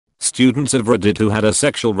students of Reddit who had a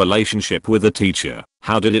sexual relationship with a teacher.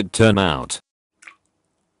 How did it turn out?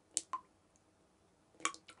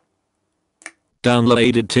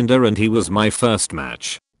 Downloaded Tinder and he was my first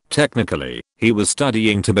match. Technically, he was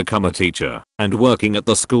studying to become a teacher and working at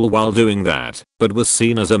the school while doing that, but was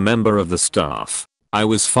seen as a member of the staff. I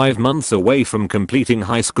was 5 months away from completing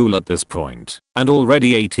high school at this point, and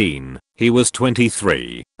already 18, he was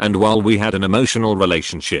 23, and while we had an emotional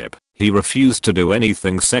relationship, he refused to do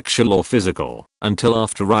anything sexual or physical until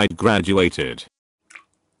after I'd graduated.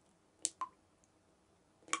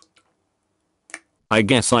 I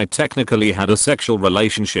guess I technically had a sexual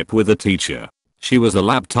relationship with a teacher. She was a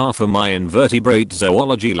lab tar for my invertebrate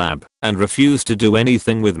zoology lab and refused to do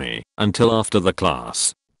anything with me until after the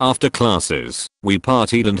class. After classes, we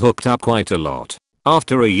partied and hooked up quite a lot.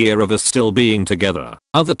 After a year of us still being together,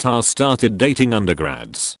 other tars started dating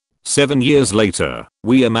undergrads. 7 years later,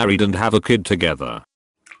 we are married and have a kid together.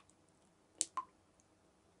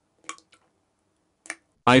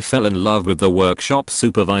 I fell in love with the workshop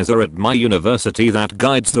supervisor at my university that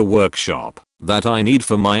guides the workshop that I need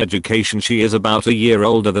for my education. She is about a year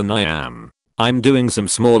older than I am. I'm doing some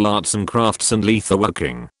small arts and crafts and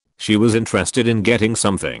leatherworking. She was interested in getting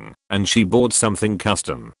something, and she bought something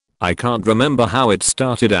custom. I can't remember how it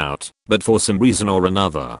started out, but for some reason or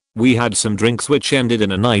another, we had some drinks which ended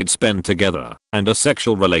in a night spent together and a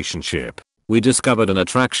sexual relationship. We discovered an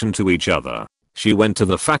attraction to each other. She went to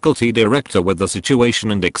the faculty director with the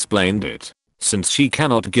situation and explained it. Since she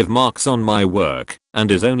cannot give marks on my work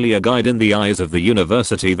and is only a guide in the eyes of the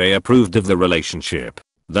university, they approved of the relationship.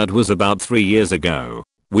 That was about 3 years ago.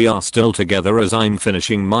 We are still together as I'm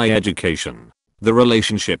finishing my education. The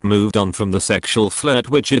relationship moved on from the sexual flirt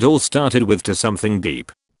which it all started with to something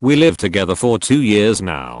deep. We live together for 2 years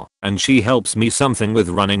now, and she helps me something with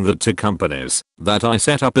running the 2 companies that I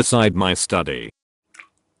set up beside my study.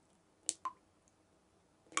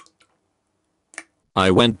 I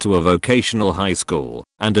went to a vocational high school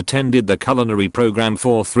and attended the culinary program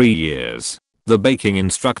for 3 years. The baking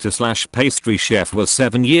instructor / pastry chef was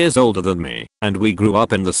 7 years older than me, and we grew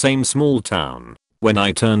up in the same small town. When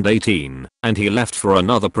I turned 18 and he left for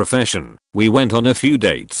another profession, we went on a few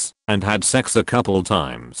dates and had sex a couple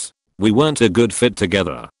times. We weren't a good fit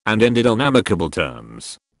together and ended on amicable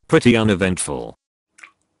terms. Pretty uneventful.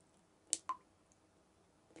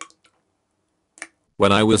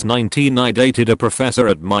 When I was 19, I dated a professor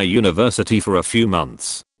at my university for a few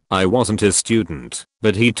months. I wasn't his student,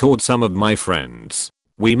 but he taught some of my friends.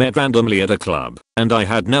 We met randomly at a club, and I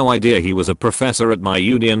had no idea he was a professor at my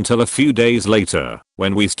uni until a few days later,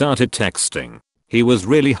 when we started texting. He was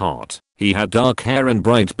really hot, he had dark hair and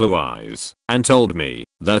bright blue eyes, and told me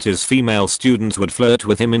that his female students would flirt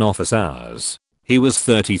with him in office hours. He was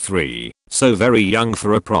 33, so very young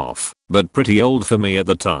for a prof, but pretty old for me at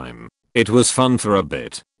the time. It was fun for a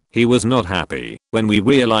bit. He was not happy when we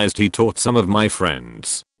realized he taught some of my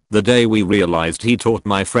friends. The day we realized he taught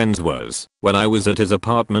my friends was when I was at his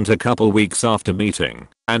apartment a couple weeks after meeting,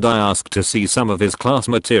 and I asked to see some of his class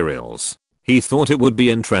materials. He thought it would be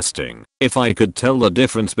interesting if I could tell the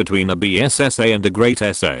difference between a BS essay and a great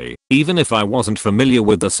essay, even if I wasn't familiar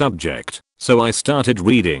with the subject. So I started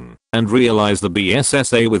reading and realized the BS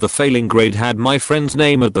essay with a failing grade had my friend's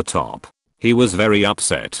name at the top. He was very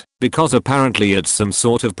upset because apparently it's some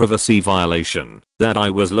sort of privacy violation that I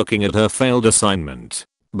was looking at her failed assignment.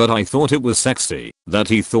 But I thought it was sexy that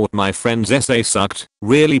he thought my friend's essay sucked.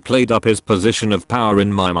 Really played up his position of power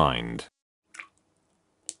in my mind.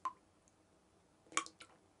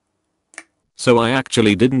 So I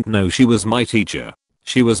actually didn't know she was my teacher.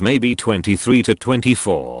 She was maybe 23 to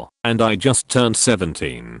 24, and I just turned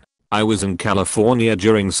 17. I was in California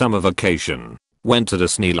during summer vacation. Went to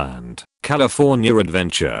Disneyland, California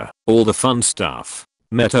Adventure, all the fun stuff.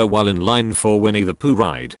 Met her while in line for Winnie the Pooh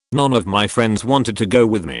ride. None of my friends wanted to go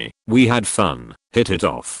with me. We had fun, hit it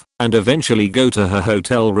off, and eventually go to her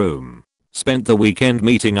hotel room. Spent the weekend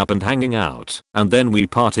meeting up and hanging out, and then we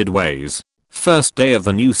parted ways. First day of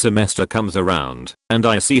the new semester comes around, and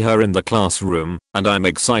I see her in the classroom, and I'm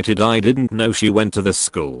excited. I didn't know she went to this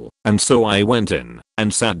school, and so I went in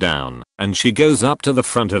and sat down, and she goes up to the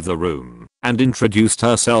front of the room and introduced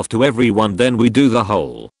herself to everyone. Then we do the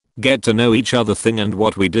whole get to know each other thing, and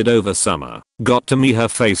what we did over summer. Got to me, her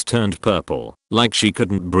face turned purple, like she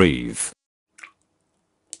couldn't breathe.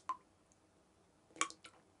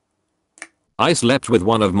 I slept with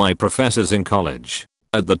one of my professors in college.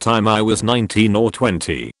 At the time I was 19 or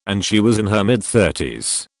 20, and she was in her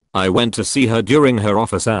mid-30s. I went to see her during her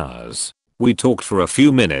office hours. We talked for a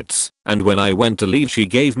few minutes, and when I went to leave she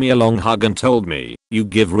gave me a long hug and told me, "You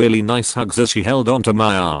give really nice hugs," as she held onto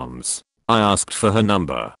my arms. I asked for her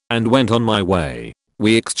number and went on my way.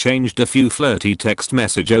 We exchanged a few flirty text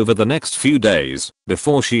messages over the next few days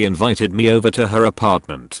before she invited me over to her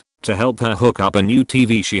apartment to help her hook up a new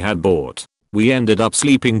TV she had bought. We ended up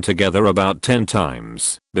sleeping together about 10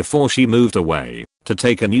 times before she moved away to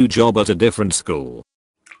take a new job at a different school.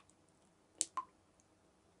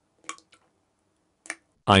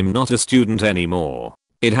 I'm not a student anymore.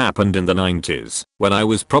 It happened in the 90s when I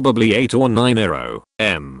was probably 8 or 9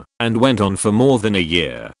 and went on for more than a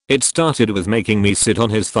year. It started with making me sit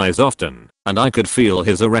on his thighs often, and I could feel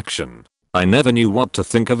his erection. I never knew what to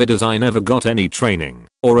think of it as I never got any training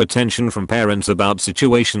or attention from parents about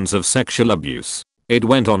situations of sexual abuse. It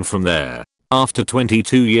went on from there. After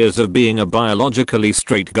 22 years of being a biologically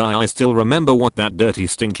straight guy, I still remember what that dirty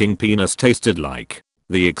stinking penis tasted like.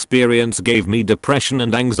 The experience gave me depression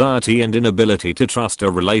and anxiety and inability to trust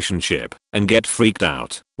a relationship and get freaked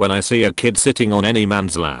out when I see a kid sitting on any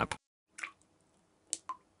man's lap.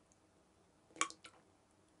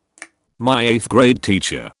 My 8th grade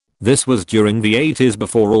teacher. This was during the 80s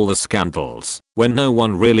before all the scandals, when no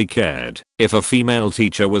one really cared if a female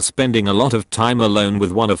teacher was spending a lot of time alone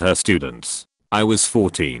with one of her students. I was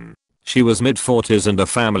 14. She was mid-40s and a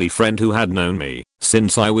family friend who had known me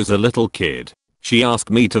since I was a little kid. She asked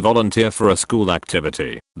me to volunteer for a school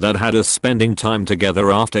activity that had us spending time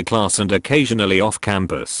together after class and occasionally off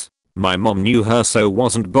campus. My mom knew her, so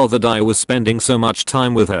wasn't bothered I was spending so much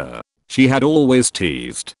time with her. She had always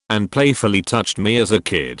teased and playfully touched me as a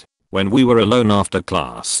kid. When we were alone after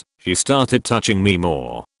class, she started touching me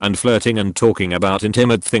more and flirting and talking about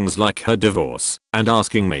intimate things like her divorce and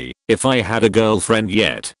asking me if I had a girlfriend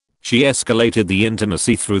yet. She escalated the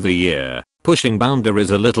intimacy through the year, pushing boundaries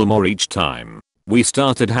a little more each time. We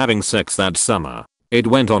started having sex that summer. It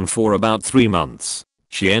went on for about 3 months.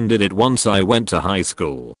 She ended it once I went to high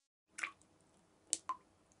school.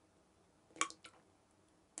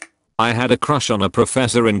 I had a crush on a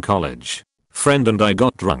professor in college. Friend and I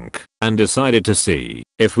got drunk and decided to see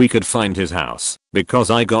if we could find his house because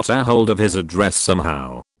I got a hold of his address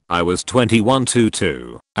somehow. I was 21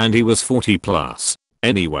 too, and he was 40 plus.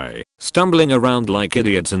 Anyway, stumbling around like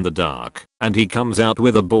idiots in the dark, and he comes out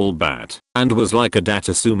with a ball bat and was like a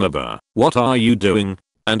datasumaba, "What are you doing?"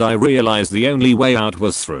 And I realized the only way out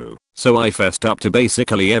was through, so I fessed up to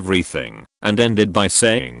basically everything and ended by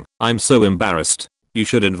saying, "I'm so embarrassed. You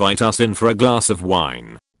should invite us in for a glass of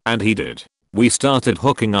wine." And he did. We started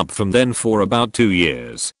hooking up from then for about 2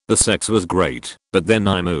 years. The sex was great, but then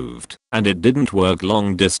I moved, and it didn't work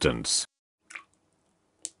long distance.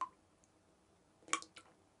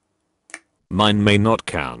 Mine may not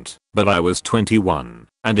count, but I was 21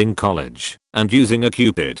 and in college and using a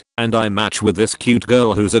Cupid, and I match with this cute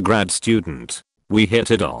girl who's a grad student. We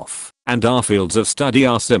hit it off, and our fields of study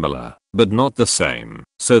are similar, but not the same,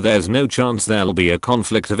 so there's no chance there'll be a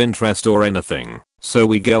conflict of interest or anything. So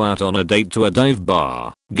we go out on a date to a dive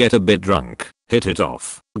bar, get a bit drunk, hit it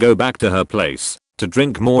off, go back to her place to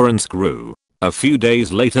drink more and screw. A few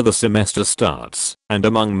days later the semester starts, and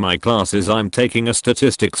among my classes I'm taking a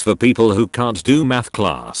statistics for people who can't do math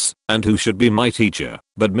class and who should be my teacher,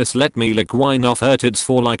 but Miss let me lick wine off her tits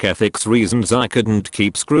for like ethics reasons. I couldn't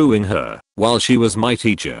keep screwing her while she was my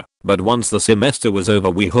teacher, but once the semester was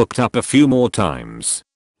over we hooked up a few more times.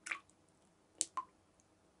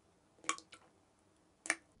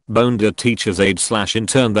 Boned a teacher's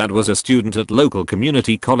aide/intern that was a student at local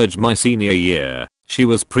community college my senior year. She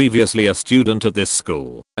was previously a student at this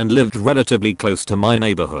school and lived relatively close to my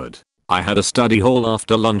neighborhood. I had a study hall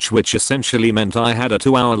after lunch, which essentially meant I had a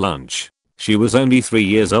 2-hour lunch. She was only 3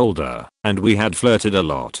 years older, and we had flirted a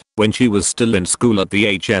lot when she was still in school at the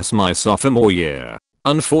HS my sophomore year.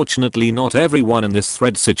 Unfortunately, not everyone in this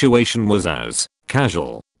thread situation was as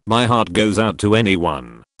casual. My heart goes out to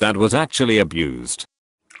anyone that was actually abused.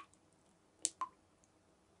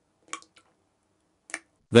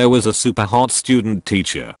 There was a super hot student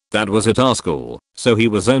teacher that was at our school, so he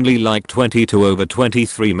was only like 20 to over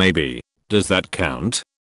 23 maybe. Does that count?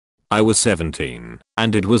 I was 17,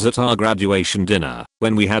 and it was at our graduation dinner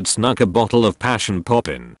when we had snuck a bottle of passion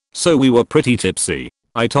poppin', so we were pretty tipsy.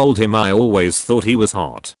 I told him I always thought he was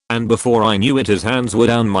hot, and before I knew it his hands were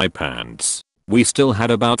down my pants. We still had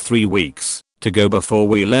about 3 weeks to go before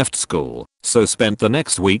we left school, so spent the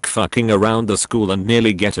next week fucking around the school and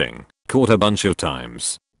nearly getting caught a bunch of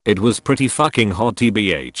times. It was pretty fucking hot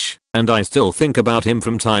tbh, and I still think about him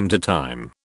from time to time.